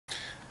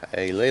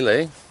Hey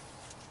Lily,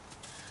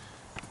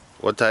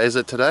 what day is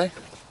it today?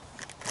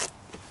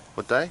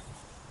 What day?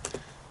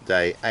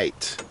 Day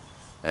 8.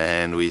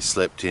 And we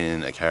slept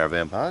in a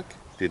caravan park,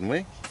 didn't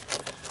we?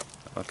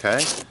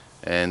 Okay.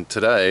 And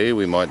today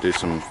we might do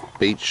some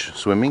beach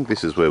swimming.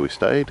 This is where we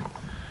stayed.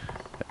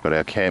 Got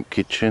our camp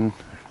kitchen,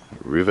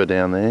 river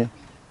down there,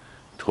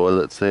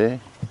 toilets there,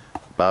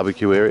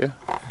 barbecue area.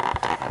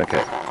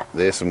 Okay,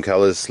 there's some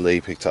colours Lee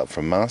picked up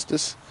from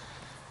Masters.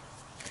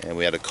 And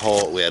we had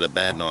a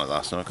bad night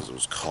last night because it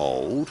was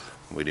cold.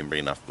 We didn't bring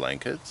enough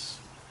blankets.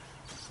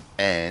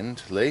 And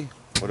Lee,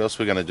 what else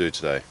are we going to do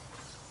today?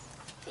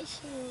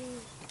 Fishing.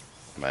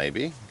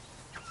 Maybe.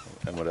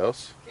 And what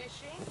else?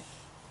 Fishing.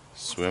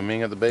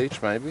 Swimming at the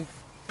beach, maybe.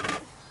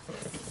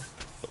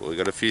 But we've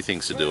got a few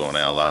things to do on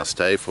our last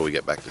day before we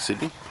get back to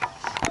Sydney.